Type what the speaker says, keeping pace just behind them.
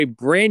a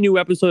brand new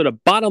episode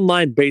of Bottom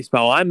Line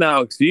Baseball. I'm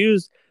Alex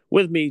Hughes.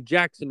 With me,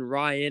 Jackson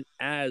Ryan.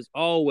 As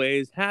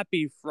always,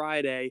 happy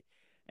Friday.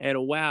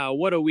 And wow,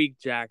 what a week,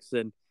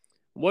 Jackson.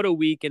 What a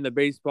week in the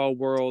baseball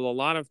world. A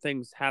lot of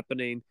things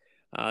happening.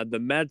 The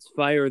Mets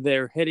fire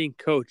their hitting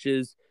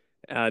coaches.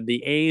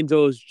 The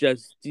Angels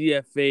just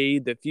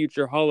DFA the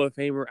future Hall of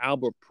Famer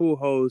Albert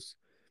Pujols.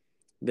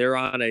 They're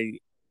on a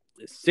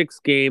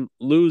 6-game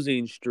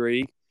losing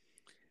streak.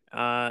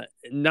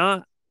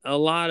 Not a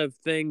lot of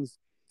things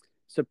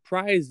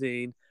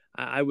surprising,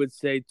 I would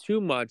say,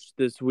 too much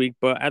this week,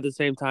 but at the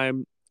same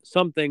time,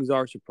 some things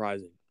are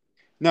surprising.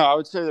 No, I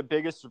would say the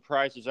biggest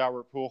surprise is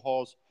Albert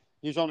Pujols.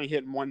 He's only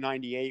hitting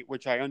 198,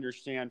 which I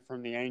understand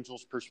from the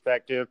Angels'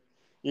 perspective.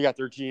 You got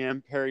their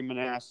GM, Perry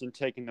Manassen,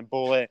 taking the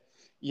bullet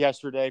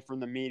yesterday from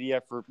the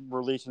media for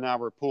releasing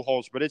Albert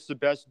Pujols. But it's the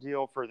best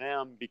deal for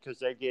them because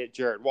they get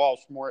Jared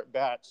Walsh more at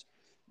bats.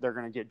 They're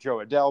going to get Joe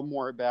Adell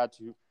more at bats,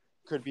 who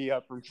could be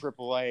up from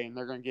AAA. And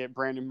they're going to get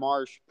Brandon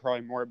Marsh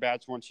probably more at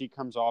bats once he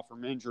comes off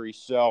from injury.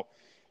 So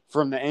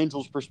from the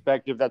Angels'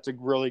 perspective, that's a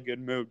really good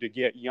move to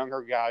get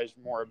younger guys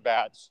more at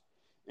bats.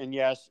 And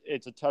yes,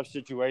 it's a tough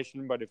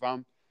situation, but if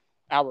I'm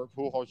Albert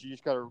Pujols, you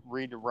just got to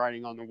read the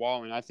writing on the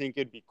wall. And I think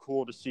it'd be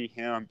cool to see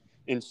him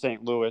in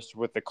St. Louis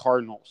with the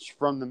Cardinals.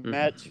 From the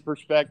Mets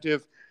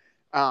perspective,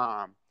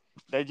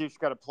 they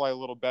just got to play a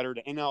little better.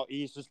 The NL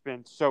East has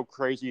been so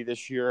crazy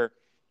this year.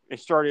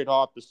 It started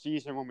off the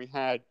season when we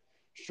had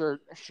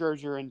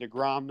Scherzer and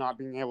DeGrom not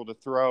being able to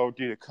throw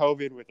due to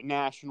COVID with the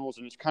Nationals,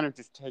 and it's kind of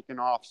just taken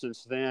off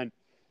since then.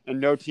 And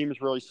no team has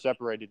really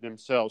separated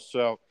themselves.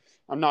 So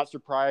I'm not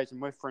surprised.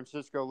 And with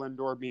Francisco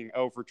Lindor being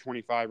 0 for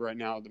 25 right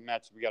now, the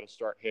Mets, we got to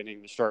start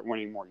hitting to start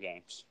winning more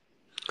games.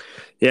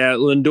 Yeah,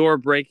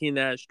 Lindor breaking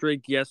that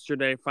streak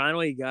yesterday.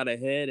 Finally got a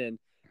hit, and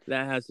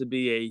that has to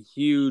be a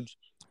huge,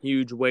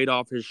 huge weight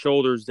off his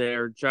shoulders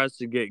there just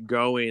to get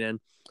going. And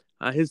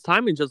his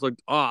timing just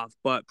looked off.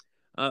 But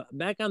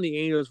back on the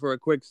Angels for a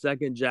quick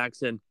second,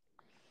 Jackson.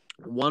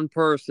 One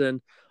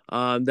person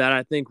that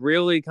I think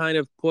really kind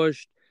of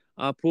pushed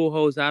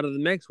Pujols out of the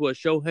mix was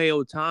Shohei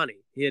Ohtani.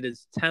 He hit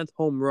his 10th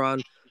home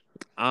run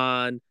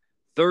on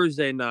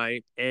Thursday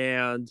night.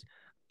 And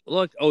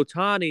look,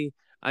 Ohtani,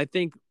 I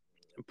think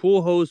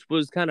Pujols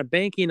was kind of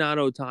banking on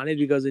Ohtani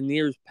because in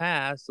years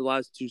past, the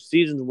last 2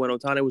 seasons when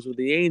Ohtani was with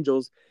the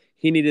Angels,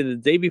 he needed the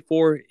day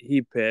before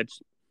he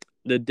pitched,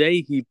 the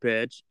day he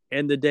pitched,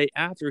 and the day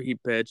after he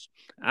pitched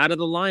out of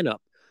the lineup.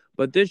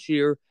 But this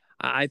year,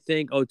 I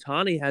think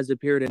Ohtani has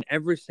appeared in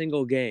every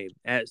single game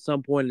at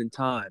some point in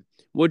time,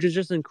 which is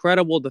just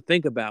incredible to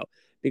think about.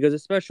 Because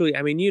especially,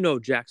 I mean, you know,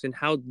 Jackson,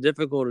 how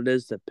difficult it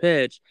is to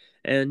pitch,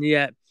 and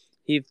yet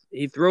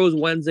he throws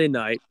Wednesday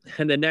night,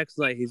 and the next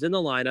night he's in the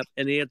lineup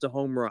and he hits a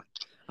home run.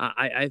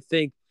 I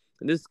think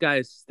this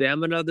guy's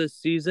stamina this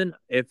season,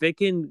 if he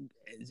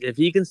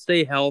can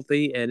stay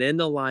healthy and in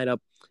the lineup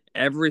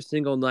every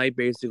single night,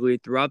 basically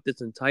throughout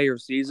this entire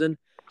season,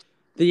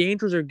 the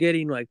Angels are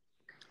getting like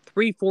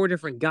 3, 4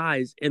 different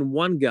guys in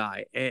one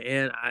guy.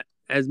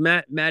 As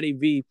Matty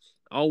V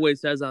always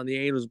says on the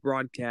Angels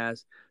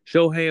broadcast,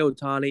 Shohei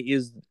Ohtani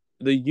is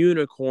the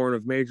unicorn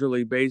of Major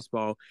League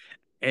Baseball,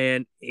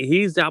 and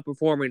he's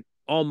outperforming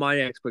all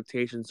my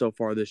expectations so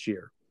far this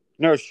year.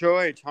 No,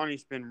 Shohei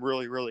Ohtani's been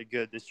really, really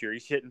good this year.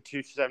 He's hitting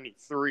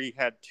 273,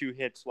 had 2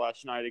 hits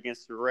last night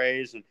against the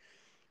Rays and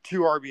 2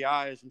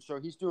 RBIs, and so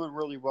he's doing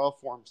really well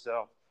for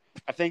himself.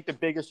 I think the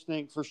biggest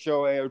thing for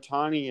Shohei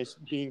Ohtani is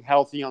being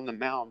healthy on the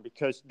mound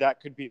because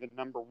that could be the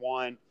number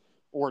 1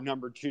 or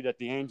number 2 that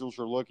the Angels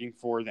are looking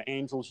for. The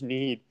Angels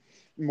need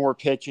more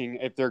pitching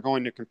if they're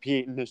going to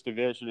compete in this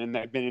division, and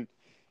they've been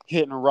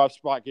hitting a rough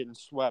spot, getting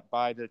swept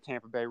by the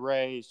Tampa Bay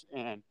Rays,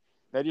 and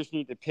they just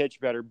need to pitch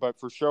better. But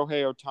for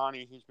Shohei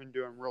Ohtani, he's been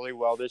doing really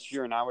well this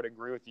year, and I would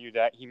agree with you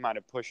that he might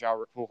have pushed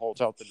Albert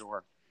Pujols out the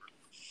door.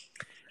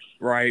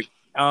 Right.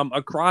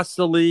 Across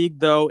the league,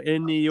 though,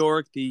 in New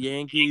York, the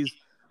Yankees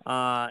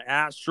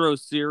Astros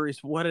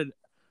series, what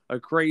a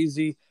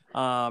crazy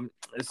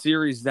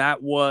series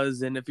that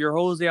was. And if you're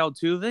Jose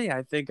Altuve,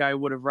 I think I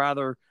would have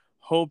rather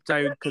hoped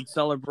I could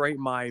celebrate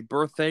my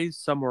birthday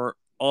somewhere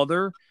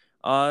other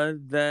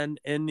than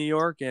in New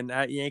York and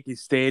at Yankee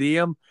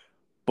Stadium.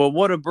 But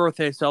what a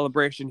birthday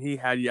celebration he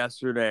had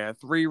yesterday. A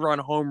 3-run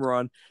home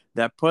run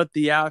that put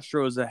the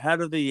Astros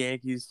ahead of the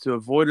Yankees to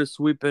avoid a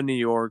sweep in New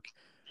York.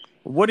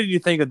 What did you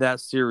think of that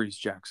series,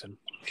 Jackson?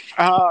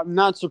 I'm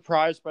not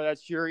surprised by that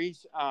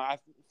series. I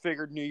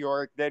figured New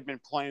York, they'd been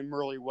playing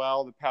really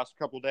well the past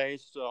couple of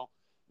days, so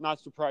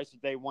not surprised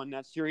that they won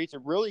that series.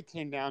 It really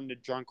came down to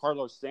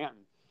Giancarlo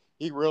Stanton.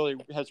 He really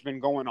has been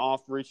going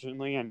off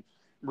recently and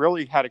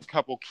really had a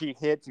couple key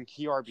hits and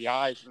key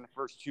RBIs in the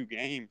first 2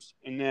 games.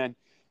 And then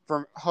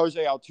from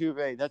Jose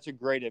Altuve, that's a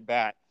great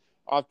at-bat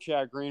off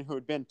Chad Green, who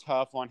had been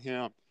tough on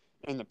him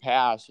in the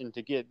past, and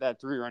to get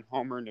that 3-run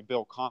homer and to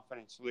build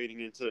confidence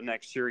leading into the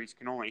next series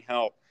can only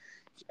help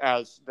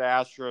as the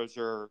Astros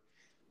are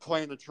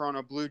playing the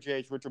Toronto Blue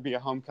Jays, which will be a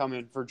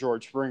homecoming for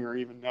George Springer,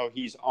 even though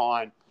he's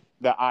on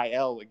the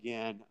IL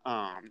again.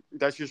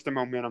 That's just the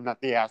momentum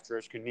that the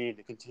Astros can need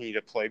to continue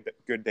to play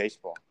good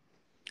baseball.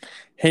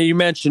 Hey, you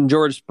mentioned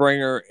George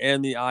Springer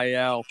and the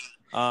IL.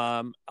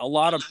 A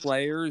lot of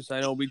players,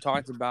 I know we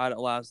talked about it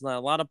last night,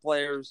 a lot of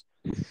players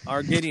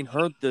are getting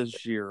hurt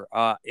this year.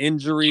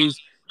 Injuries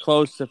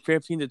close to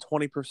 15 to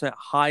 20%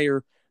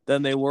 higher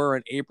than they were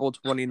in April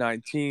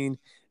 2019.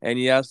 And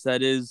yes,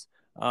 that is,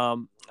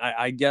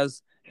 I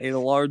guess, a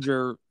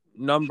larger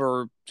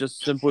number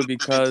just simply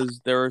because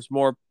there's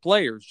more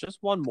players, just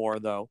one more,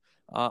 though,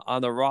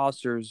 on the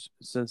rosters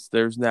since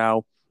there's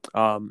now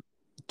um,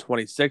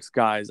 26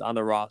 guys on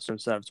the roster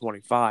instead of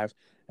 25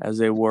 as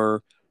they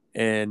were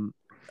in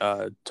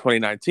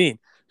 2019.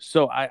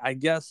 So I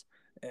guess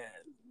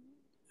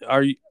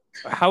are you,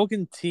 how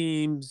can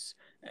teams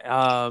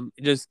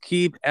just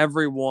keep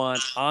everyone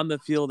on the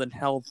field and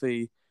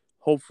healthy,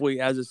 hopefully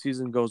as the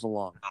season goes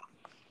along?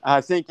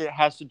 I think it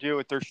has to do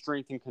with their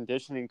strength and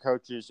conditioning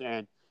coaches,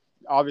 and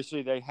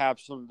obviously they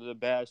have some of the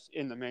best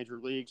in the major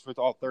leagues with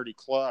all 30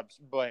 clubs.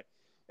 But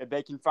if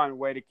they can find a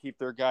way to keep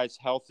their guys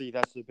healthy,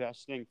 that's the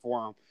best thing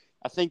for them.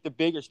 I think the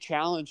biggest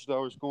challenge,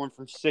 though, is going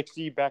from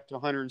 60 back to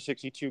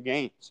 162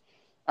 games.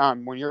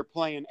 When you're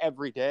playing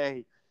every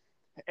day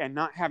and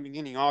not having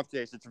any off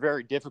days, it's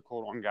very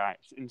difficult on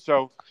guys. And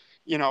so,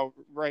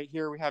 right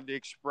here we have the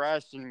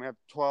Express, and we have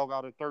 12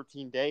 out of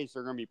 13 days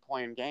they're going to be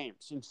playing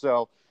games. And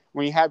so,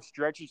 when you have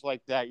stretches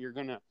like that, you're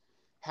going to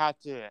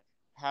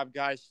have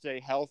guys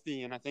stay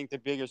healthy. And I think the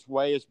biggest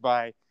way is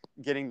by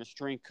getting the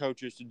strength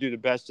coaches to do the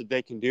best that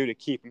they can do to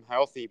keep them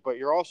healthy. But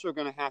you're also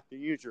going to have to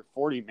use your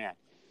 40 man,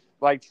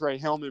 like Trey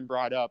Hillman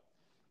brought up.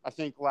 I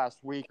think last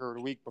week or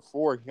the week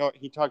before,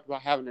 he talked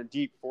about having a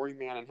deep 40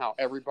 man and how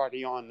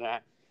everybody on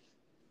that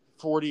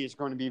 40 is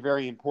going to be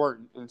very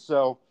important. And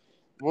so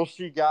we'll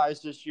see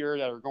guys this year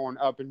that are going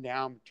up and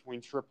down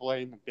between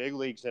AAA and the big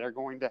leagues that are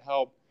going to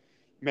help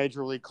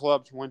major league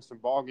clubs win some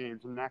ball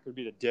games, and that could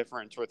be the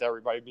difference with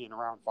everybody being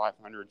around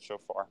 500 so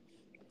far.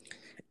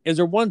 Is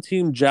there one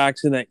team,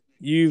 Jackson, that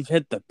you've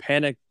hit the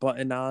panic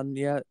button on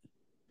yet?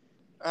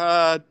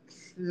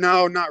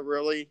 No, not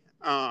really.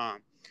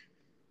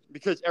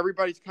 Because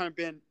everybody's kind of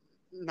been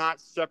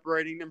not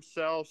separating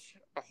themselves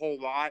a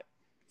whole lot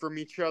from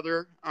each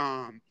other.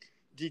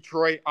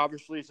 Detroit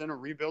obviously is in a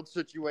rebuild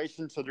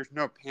situation, so there's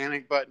no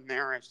panic button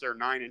there as they're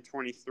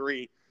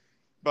 9-23.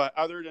 But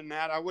other than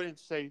that, I wouldn't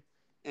say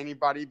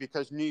anybody,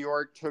 because New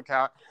York took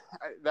out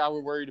that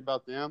we're worried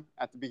about them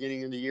at the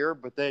beginning of the year,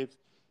 but they've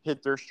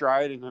hit their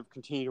stride and have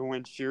continued to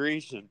win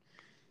series, and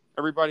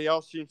everybody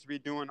else seems to be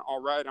doing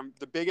all right.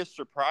 The biggest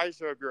surprise,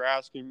 though, if you're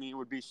asking me,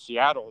 would be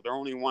Seattle. They're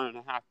only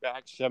 1.5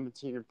 back,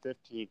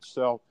 17-15.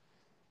 So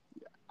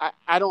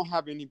I don't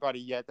have anybody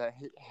yet that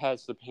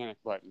has the panic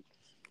button.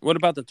 What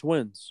about the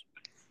Twins?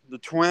 The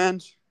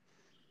Twins,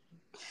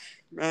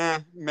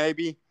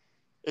 maybe.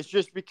 It's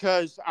just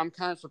because I'm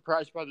kind of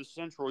surprised by the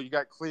Central. You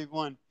got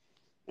Cleveland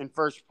in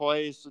first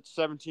place at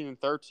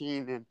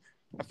 17-13, and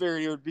I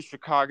figured it would be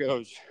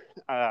Chicago's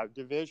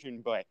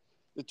division. But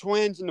the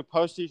Twins in the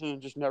postseason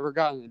have just never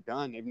gotten it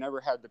done. They've never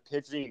had the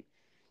pitching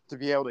to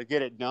be able to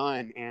get it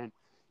done. And,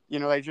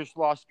 they just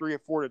lost 3 or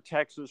 4 to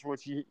Texas,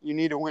 which you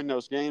need to win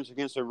those games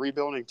against a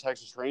rebuilding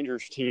Texas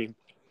Rangers team.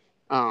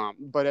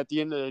 But at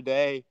the end of the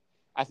day,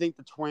 I think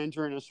the Twins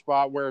are in a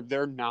spot where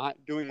they're not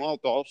doing well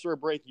at the All-Star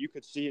break. You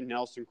could see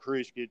Nelson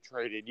Cruz get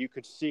traded. You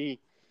could see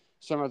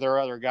some of their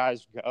other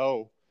guys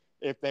go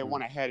if they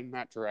want to head in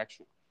that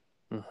direction.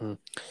 Mm-hmm.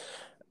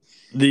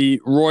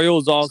 The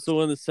Royals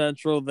also in the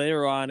Central. They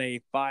are on a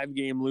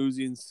 5-game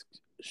losing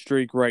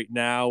streak right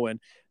now, and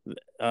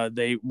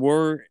they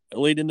were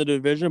leading the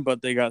division,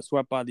 but they got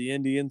swept by the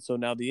Indians. So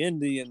now the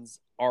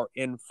Indians are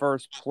in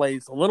first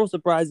place. A little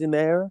surprising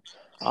there.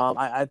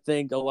 I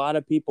think a lot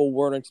of people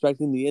weren't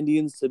expecting the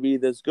Indians to be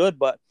this good,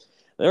 but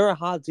they're a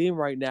hot team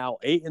right now,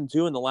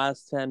 8-2 in the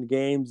last 10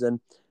 games, and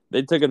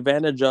they took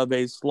advantage of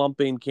a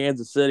slumping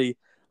Kansas City.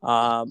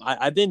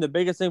 I think the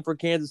biggest thing for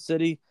Kansas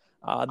City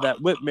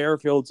that Whit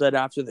Merrifield said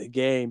after the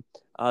game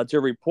to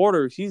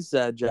reporters, he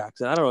said,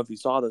 Jackson, I don't know if you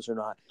saw this or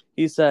not,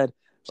 he said,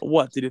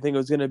 what, did you think it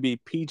was going to be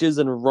peaches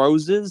and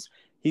roses?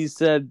 He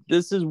said,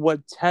 this is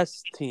what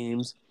tests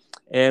teams.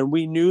 And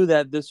we knew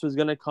that this was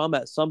going to come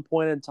at some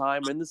point in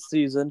time in the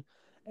season,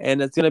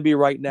 and it's going to be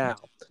right now.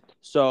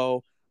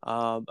 So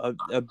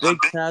a big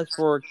test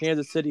for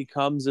Kansas City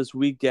comes this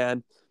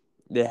weekend.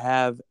 They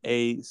have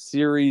a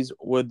series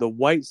with the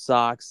White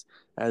Sox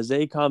as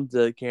they come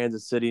to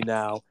Kansas City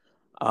now.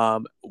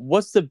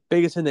 What's the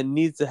biggest thing that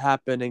needs to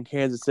happen in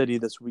Kansas City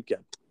this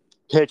weekend?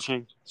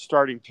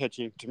 Starting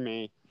pitching to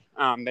me.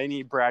 They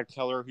need Brad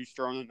Keller, who's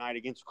thrown tonight,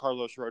 against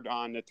Carlos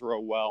Rodon, to throw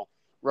well.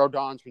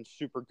 Rodon's been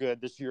super good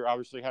this year,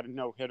 obviously had a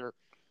no-hitter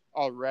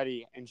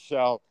already. And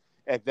so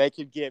if they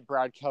could get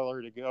Brad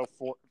Keller to go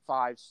 4,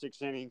 5,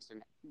 6 innings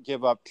and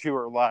give up 2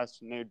 or less,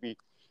 and they'd be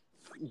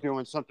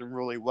doing something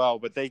really well.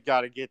 But they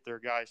got to get their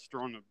guys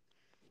throwing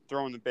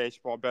the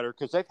baseball better,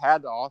 because they've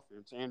had the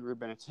offense. Andrew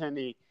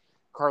Benintendi,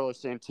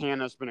 Carlos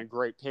Santana's been a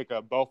great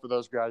pickup. Both of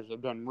those guys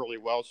have done really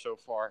well so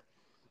far.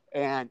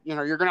 And,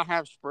 you're going to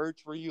have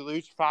spurts where you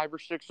lose 5 or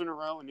 6 in a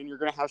row, and then you're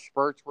going to have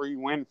spurts where you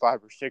win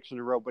 5 or 6 in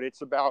a row. But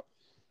it's about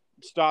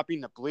stopping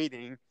the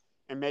bleeding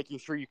and making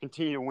sure you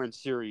continue to win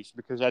series,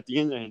 because at the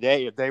end of the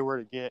day, if they were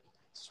to get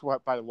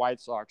swept by the White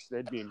Sox,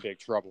 they'd be in big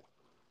trouble.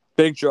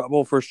 Big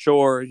trouble for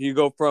sure. You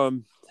go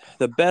from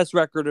the best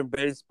record in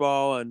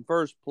baseball and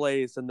first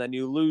place, and then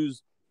you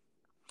lose,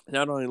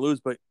 not only lose,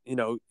 but,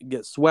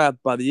 get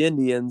swept by the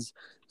Indians.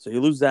 So you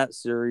lose that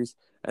series.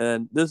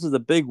 And this is a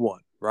big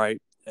one,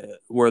 right?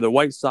 Where the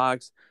White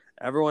Sox,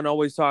 everyone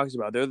always talks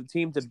about, they're the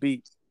team to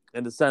beat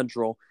in the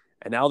Central.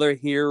 And now they're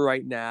here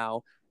right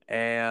now.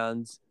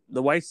 And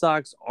the White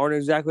Sox aren't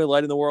exactly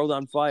lighting the world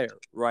on fire,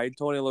 right?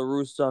 Tony La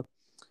Russa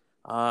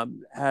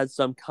had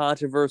some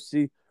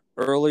controversy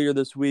earlier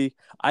this week.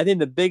 I think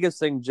the biggest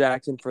thing,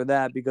 Jackson, for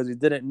that, because he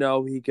didn't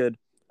know he could,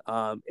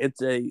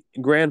 it's a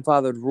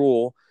grandfathered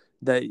rule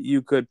that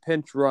you could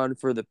pinch run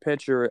for the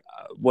pitcher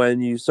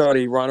when you saw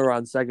a runner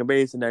on second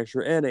base in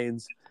extra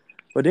innings.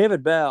 But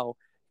David Bell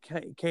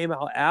came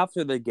out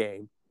after the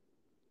game,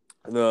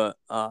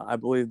 I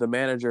believe the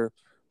manager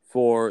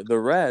for the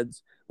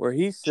Reds, where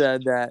he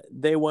said that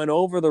they went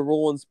over the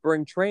rule in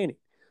spring training.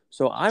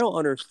 So I don't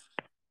understand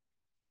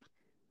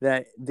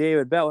that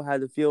David Bell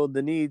had to feel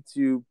the need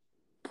to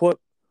put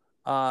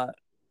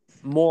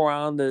more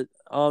on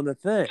the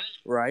thing,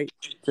 right,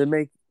 to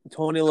make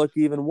Tony look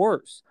even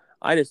worse.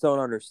 I just don't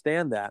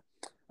understand that.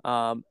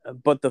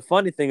 But the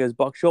funny thing is,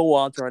 Buck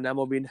Showalter on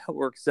MLB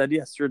Network said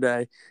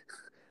yesterday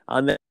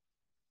on that,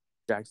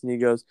 Jackson, he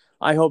goes,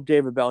 "I hope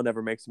David Bell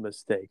never makes a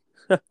mistake."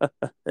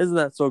 Isn't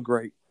that so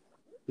great?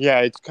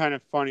 Yeah, it's kind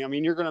of funny. I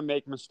mean, you're going to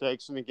make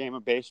mistakes in the game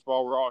of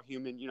baseball. We're all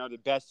human. The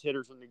best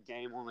hitters in the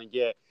game only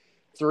get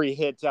 3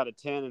 hits out of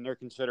 10, and they're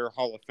considered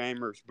Hall of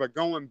Famers. But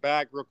going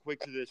back real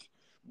quick to this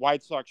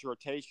White Sox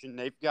rotation,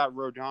 they've got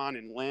Rodon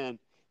and Lynn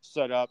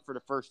set up for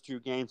the first 2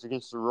 games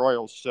against the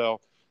Royals.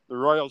 So the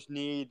Royals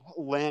need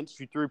Lynch,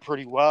 who threw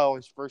pretty well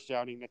his first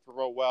outing, to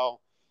throw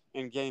well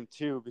in game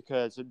 2,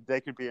 because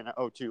they could be in an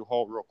 0-2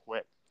 hole real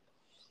quick.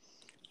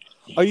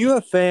 Are you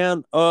a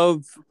fan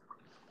of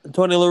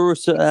Tony La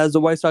Russa as the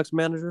White Sox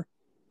manager?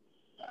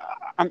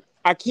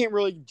 I can't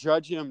really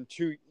judge him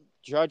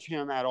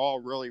at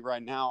all really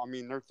right now. I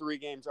mean, they're 3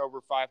 games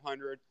over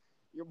 500.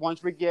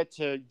 Once we get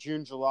to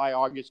June, July,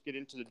 August, get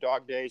into the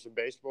dog days of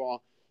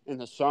baseball in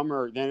the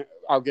summer, then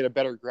I'll get a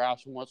better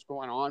grasp on what's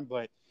going on.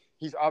 But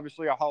he's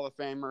obviously a Hall of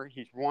Famer.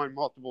 He's won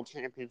multiple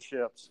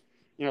championships.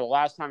 The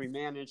last time he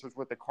managed was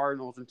with the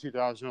Cardinals in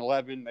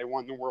 2011. They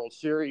won the World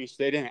Series.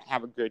 They didn't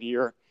have a good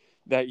year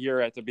that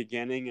year at the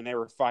beginning, and they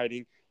were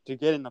fighting to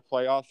get in the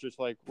playoffs, just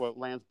like what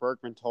Lance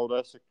Berkman told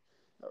us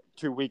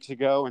 2 weeks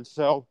ago. And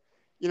so,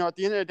 at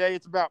the end of the day,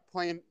 it's about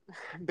playing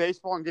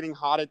baseball and getting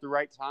hot at the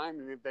right time.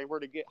 And if they were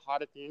to get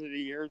hot at the end of the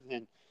year,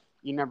 then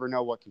you never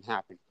know what can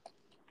happen.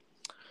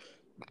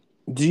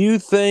 Do you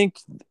think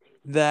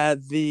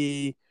that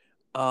the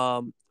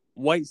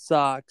White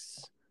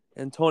Sox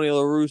and Tony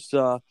La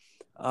Russa,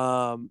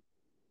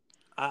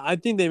 I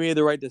think they made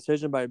the right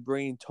decision by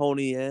bringing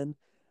Tony in,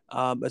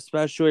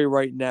 especially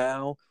right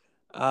now.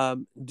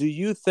 Do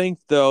you think,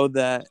 though,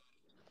 that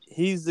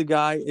he's the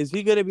guy? Is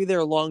he going to be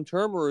there long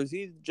term, or is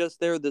he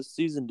just there this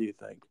season, do you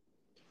think?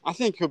 I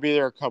think he'll be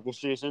there a couple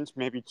seasons,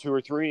 maybe 2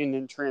 or 3, and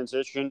then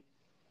transition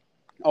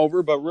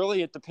over. But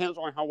really, it depends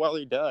on how well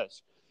he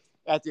does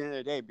at the end of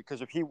the day.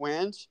 Because if he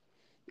wins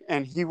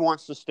and he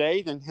wants to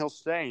stay, then he'll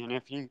stay. And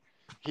if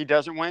he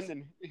doesn't win,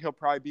 then he'll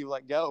probably be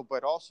let go.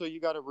 But also, you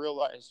got to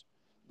realize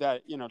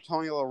that,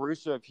 Tony La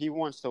Russa, if he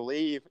wants to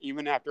leave,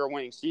 even after a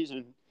winning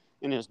season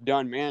and is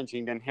done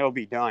managing, then he'll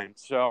be done.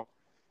 So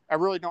I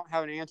really don't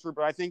have an answer,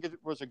 but I think it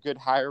was a good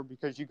hire,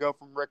 because you go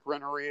from Rick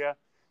Renteria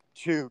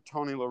to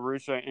Tony La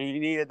Russa, and you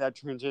needed that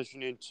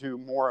transition into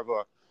more of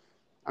a,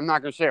 I'm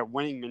not going to say a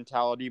winning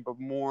mentality, but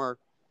more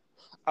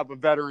of a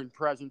veteran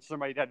presence,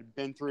 somebody that had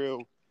been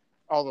through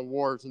all the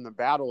wars and the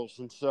battles.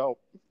 And so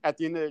at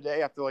the end of the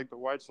day, I feel like the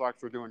White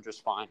Sox were doing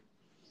just fine.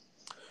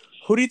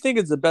 Who do you think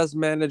is the best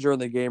manager in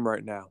the game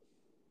right now?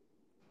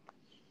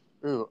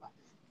 Ooh,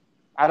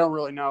 I don't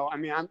really know. I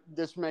mean,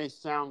 this may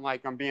sound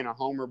like I'm being a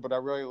homer, but I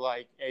really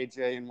like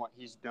AJ and what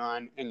he's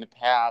done in the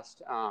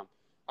past.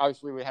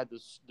 Obviously, we had the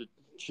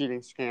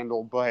cheating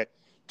scandal, but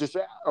just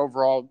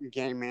overall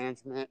game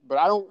management. But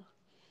I don't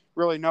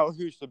really know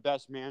who's the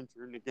best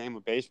manager in the game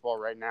of baseball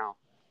right now,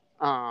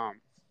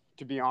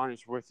 to be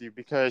honest with you,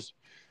 because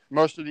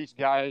most of these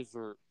guys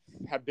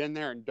have been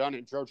there and done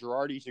it. Joe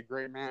Girardi's a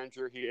great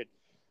manager. He had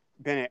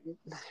been at,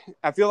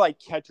 I feel like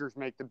catchers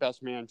make the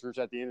best managers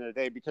at the end of the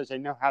day, because they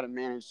know how to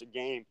manage the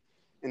game,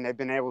 and they've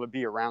been able to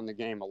be around the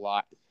game a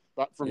lot,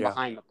 but from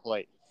behind the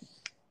plate.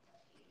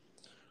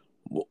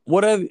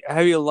 What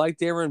have you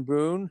liked Aaron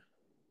Boone?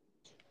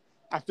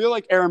 I feel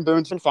like Aaron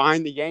Boone's been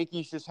fine. The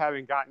Yankees just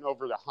haven't gotten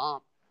over the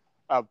hump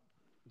of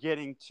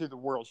getting to the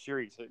World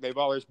Series. They've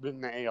always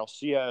been the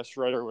ALCS,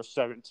 whether it was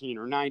 17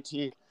 or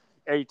 19.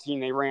 18,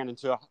 they ran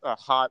into a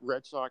hot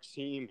Red Sox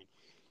team.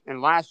 And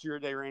last year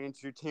they ran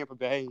into Tampa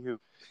Bay, who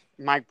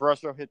Mike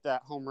Brusso hit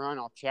that home run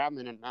off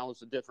Chapman, and that was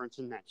the difference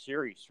in that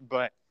series.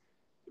 But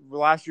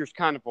last year's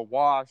kind of a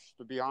wash,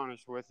 to be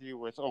honest with you,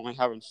 with only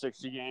having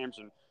 60 games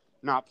and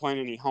not playing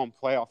any home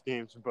playoff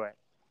games. But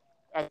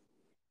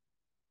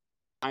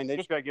And they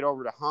just got to get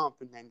over the hump,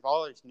 and then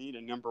Volley's need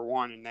a number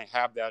one, and they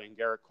have that in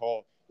Garrett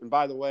Cole. And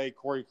by the way,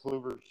 Corey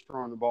Kluber's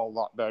throwing the ball a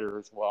lot better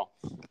as well.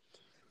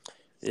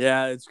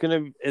 Yeah, it's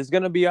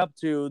gonna be up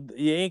to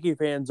the Yankee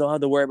fans. Don't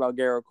have to worry about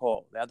Garrett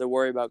Cole. They have to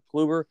worry about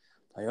Kluber,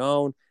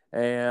 Tyone,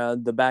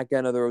 and the back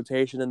end of the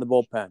rotation and the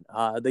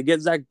bullpen. They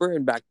get Zach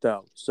Britton back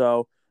though,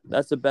 so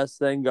that's the best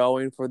thing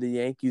going for the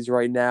Yankees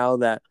right now.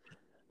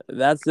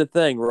 That's the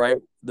thing, right?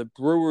 The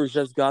Brewers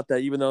just got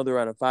that, even though they're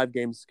on a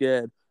 5-game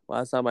skid.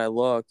 Last time I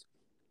looked,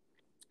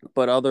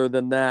 but other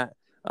than that,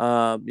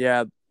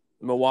 yeah,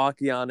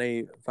 Milwaukee on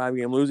a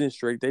 5-game losing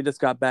streak. They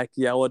just got back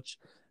Yelich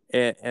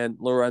and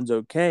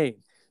Lorenzo Cain.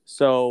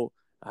 So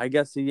I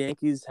guess the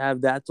Yankees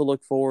have that to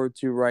look forward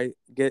to, right?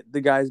 Get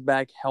the guys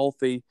back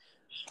healthy.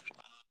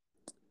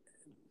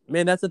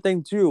 Man, that's the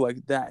thing too.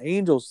 Like that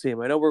Angels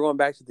team. I know we're going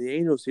back to the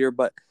Angels here,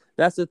 but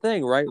that's the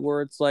thing, right?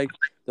 Where it's like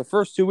the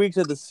first 2 weeks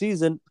of the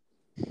season,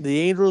 the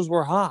Angels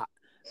were hot.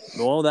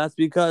 Well, that's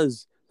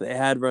because they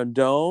had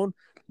Rendon,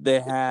 they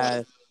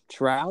had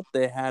Trout,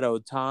 they had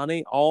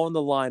Ohtani, all in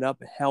the lineup,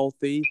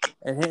 healthy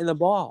and hitting the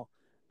ball.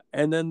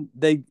 And then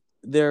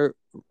their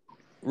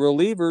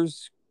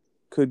relievers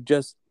could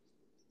just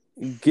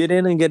get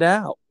in and get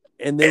out,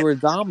 and they were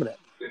dominant.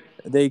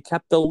 They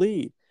kept the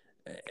lead.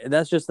 And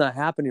that's just not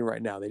happening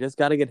right now. They just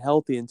got to get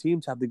healthy, and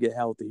teams have to get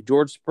healthy.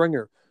 George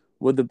Springer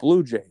with the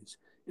Blue Jays.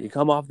 You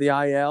come off the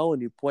IL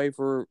and you play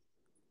for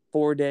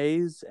 4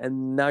 days,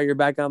 and now you're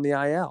back on the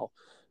IL.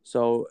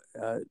 So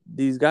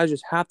these guys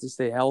just have to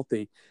stay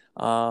healthy.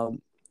 And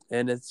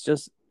it's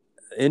just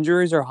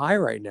injuries are high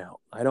right now.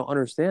 I don't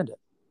understand it.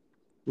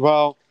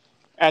 Well,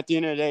 at the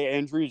end of the day,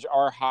 injuries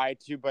are high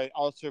too, but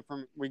also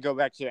we go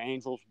back to the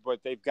Angels, but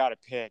they've got to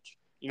pitch.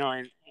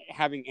 And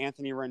having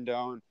Anthony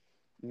Rendon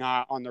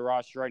not on the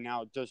roster right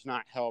now does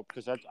not help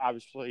because that's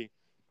obviously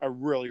a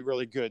really,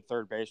 really good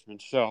third baseman.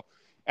 So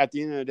at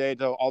the end of the day,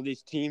 though, all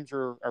these teams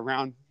are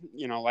around,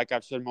 like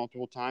I've said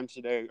multiple times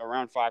today,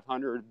 around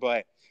 500.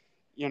 But,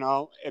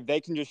 if they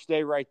can just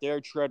stay right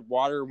there, tread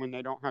water when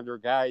they don't have their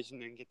guys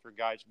and then get their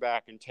guys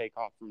back and take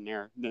off from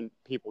there, then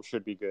people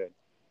should be good.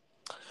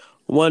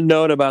 One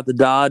note about the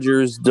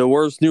Dodgers: the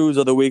worst news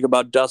of the week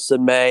about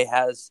Dustin May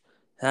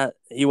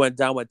he went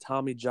down with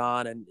Tommy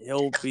John, and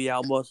he'll be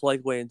out most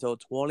likely until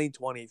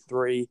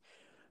 2023.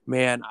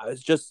 Man,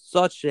 it's just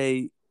such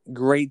a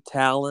great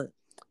talent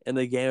in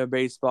the game of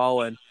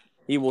baseball, and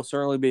he will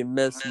certainly be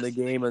missed in the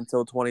game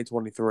until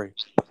 2023.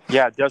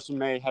 Yeah, Dustin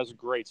May has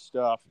great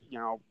stuff.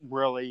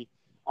 Really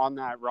on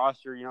that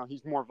roster.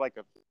 He's more of like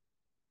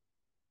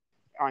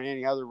on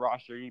any other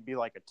roster, he'd be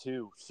like a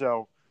 2.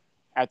 So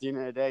at the end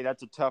of the day,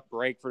 that's a tough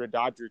break for the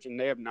Dodgers, and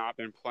they have not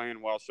been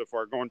playing well so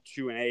far, going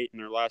 2-8 in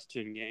their last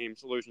 10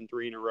 games, losing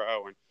 3 in a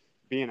row, and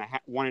being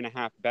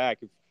 1.5 back.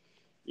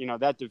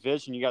 That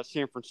division, you got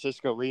San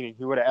Francisco leading.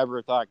 Who would have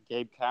ever thought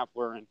Gabe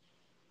Kapler and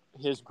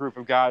his group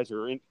of guys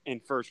are in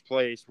first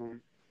place when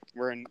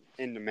we're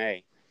into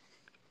May?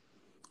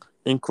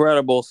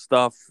 Incredible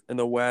stuff in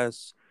the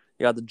West.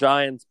 You got the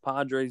Giants,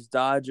 Padres,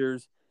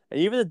 Dodgers, and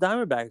even the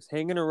Diamondbacks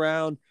hanging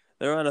around.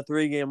 They're on a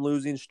 3-game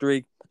losing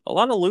streak. A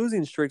lot of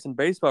losing streaks in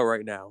baseball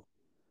right now.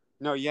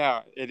 No,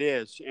 yeah, it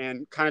is.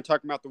 And kind of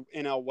talking about the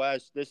NL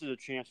West, this is a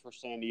chance for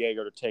San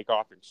Diego to take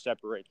off and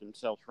separate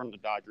themselves from the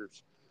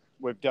Dodgers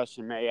with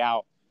Dustin May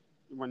out.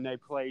 When they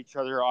play each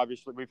other,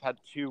 obviously, we've had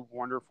 2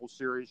 wonderful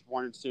series,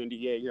 one in San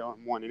Diego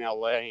and one in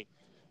LA.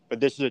 But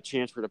this is a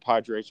chance for the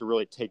Padres to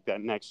really take that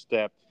next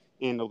step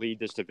and to lead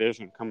this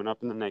division coming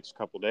up in the next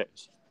couple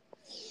days.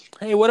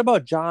 Hey, what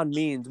about John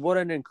Means? What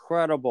an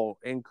incredible,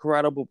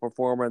 incredible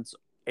performance.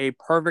 A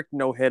perfect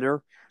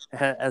no-hitter,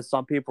 as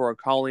some people are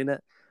calling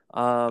it.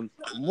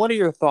 What are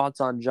your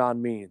thoughts on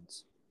John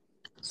Means?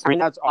 I mean,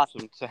 that's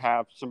awesome to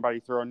have somebody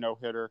throw a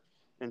no-hitter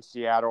in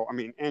Seattle. I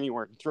mean,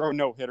 anywhere. Throw a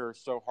no-hitter is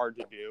so hard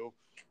to do.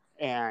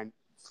 And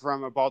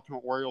from a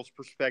Baltimore Orioles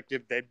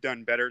perspective, they've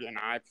done better than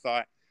I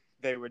thought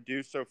they would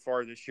do so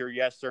far this year.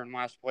 Yes, they're in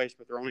last place,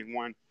 but they're only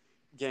 1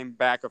 game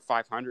back of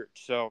 500.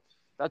 So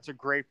that's a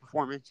great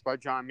performance by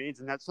John Means,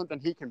 and that's something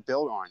he can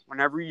build on.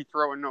 Whenever you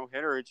throw a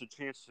no-hitter, it's a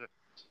chance to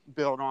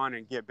build on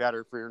and get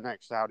better for your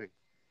next outing.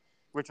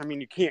 Which, I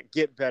mean, you can't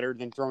get better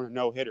than throwing a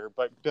no-hitter,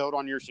 but build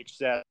on your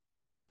success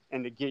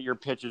and to get your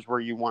pitches where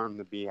you want them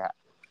to be at.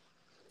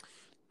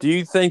 Do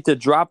you think the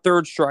drop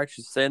third strike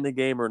should stay in the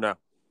game or no?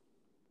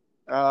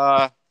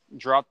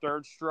 Drop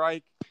third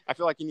strike. I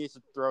feel like he needs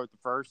to throw it the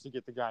first to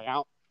get the guy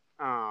out.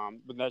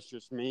 But that's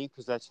just me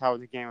because that's how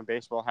the game of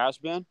baseball has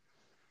been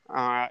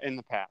in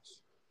the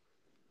past.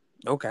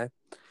 Okay.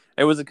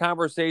 It was a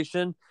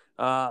conversation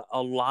a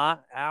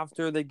lot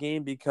after the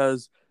game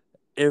because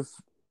if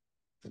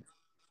it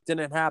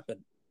didn't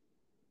happen,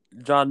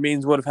 John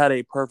Means would have had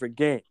a perfect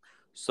game.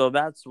 So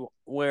that's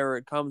where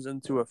it comes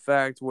into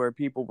effect, where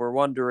people were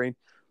wondering,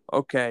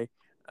 okay,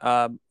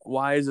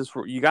 why is this?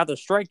 You got the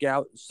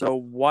strikeout, so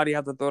why do you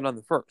have to throw it on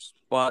the first?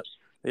 But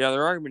the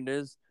other argument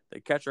is the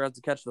catcher has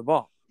to catch the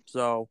ball.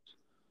 So,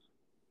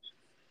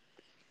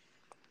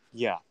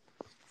 yeah,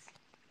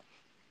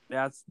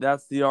 that's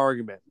the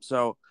argument.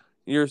 So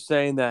you're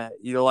saying that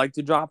you like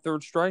to drop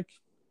third strike?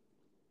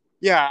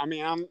 Yeah, I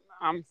mean,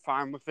 I'm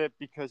fine with it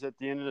because at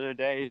the end of the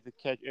day,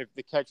 if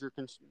the catcher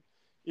can,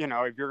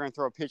 if you're going to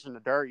throw a pitch in the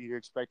dirt, you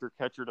expect your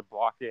catcher to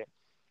block it.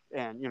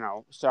 And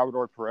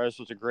Salvador Perez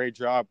does a great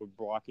job of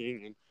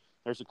blocking, and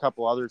there's a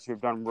couple others who've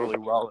done really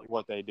well at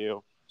what they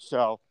do.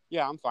 So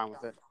yeah, I'm fine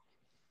with it.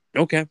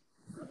 Okay.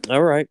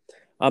 All right.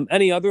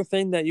 Any other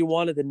thing that you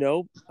wanted to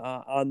know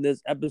on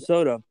this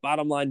episode of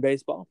Bottom Line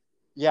Baseball?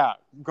 Yeah,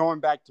 going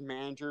back to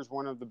managers,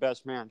 one of the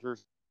best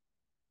managers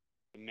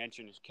I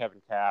mentioned is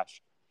Kevin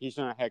Cash. He's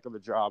done a heck of a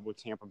job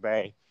with Tampa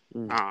Bay.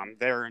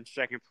 They're in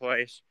second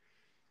place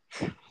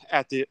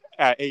at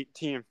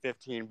 18 and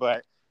 15,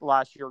 but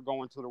last year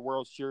going to the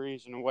World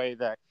Series in a way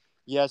that,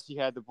 yes, he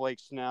had the Blake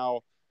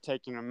Snell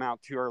taking him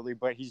out too early,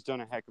 but he's done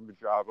a heck of a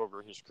job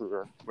over his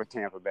career with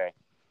Tampa Bay.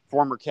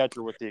 Former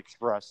catcher with the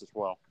Express as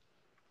well.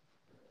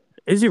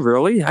 Is he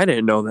really? I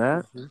didn't know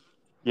that. Mm-hmm.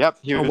 Yep,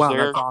 he Oh, was wow,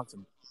 there. that's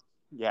awesome.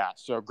 Yeah,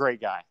 so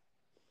great guy.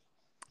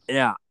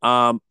 Yeah.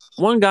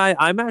 One guy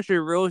I'm actually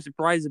really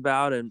surprised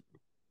about and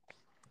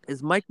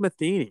is Mike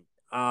Matheny.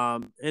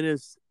 In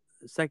his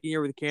second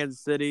year with Kansas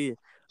City,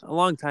 a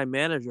longtime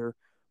manager,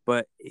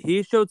 but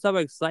he showed some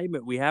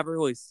excitement we haven't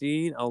really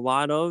seen a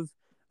lot of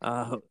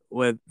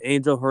with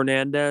Angel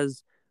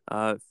Hernandez,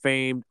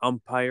 famed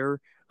umpire.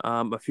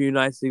 A few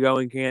nights ago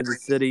in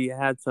Kansas City,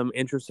 had some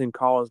interesting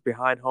calls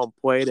behind home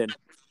plate, and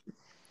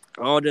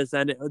I'll just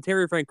end it.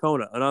 Terry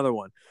Francona, another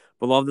one,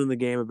 beloved in the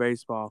game of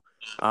baseball.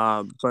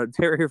 But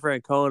Terry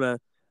Francona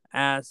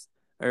asked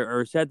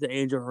or said to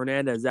Angel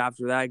Hernandez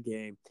after that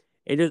game,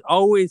 it just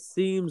always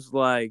seems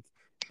like,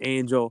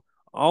 Angel,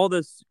 all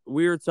this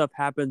weird stuff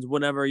happens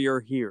whenever you're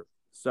here.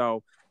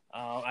 So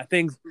I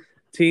think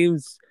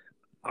teams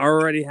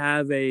already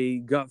have a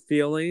gut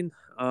feeling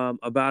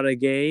about a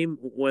game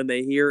when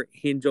they hear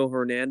Angel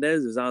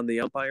Hernandez is on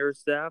the umpire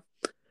staff.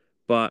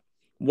 But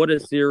what a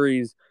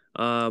series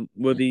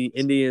with the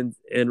Indians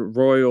and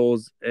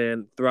Royals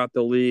and throughout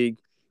the league.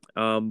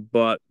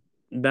 But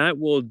that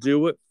will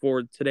do it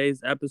for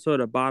today's episode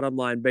of Bottom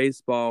Line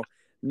Baseball.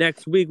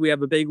 Next week, we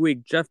have a big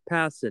week. Jeff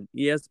Passan,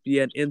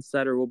 ESPN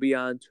Insider, will be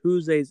on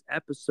Tuesday's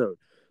episode.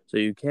 So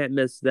you can't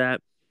miss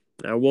that.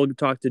 We'll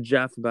talk to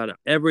Jeff about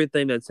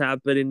everything that's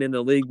happening in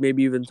the league,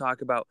 maybe even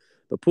talk about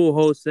the pool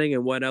hosting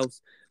and what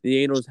else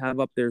the Angels have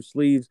up their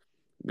sleeves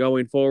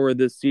going forward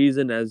this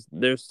season as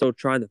they're still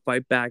trying to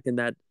fight back in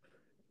that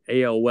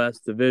AL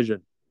West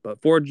division.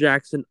 But for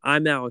Jackson,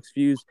 I'm Alex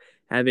Fuse.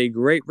 Have a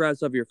great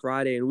rest of your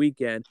Friday and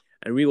weekend,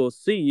 and we will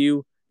see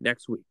you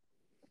next week.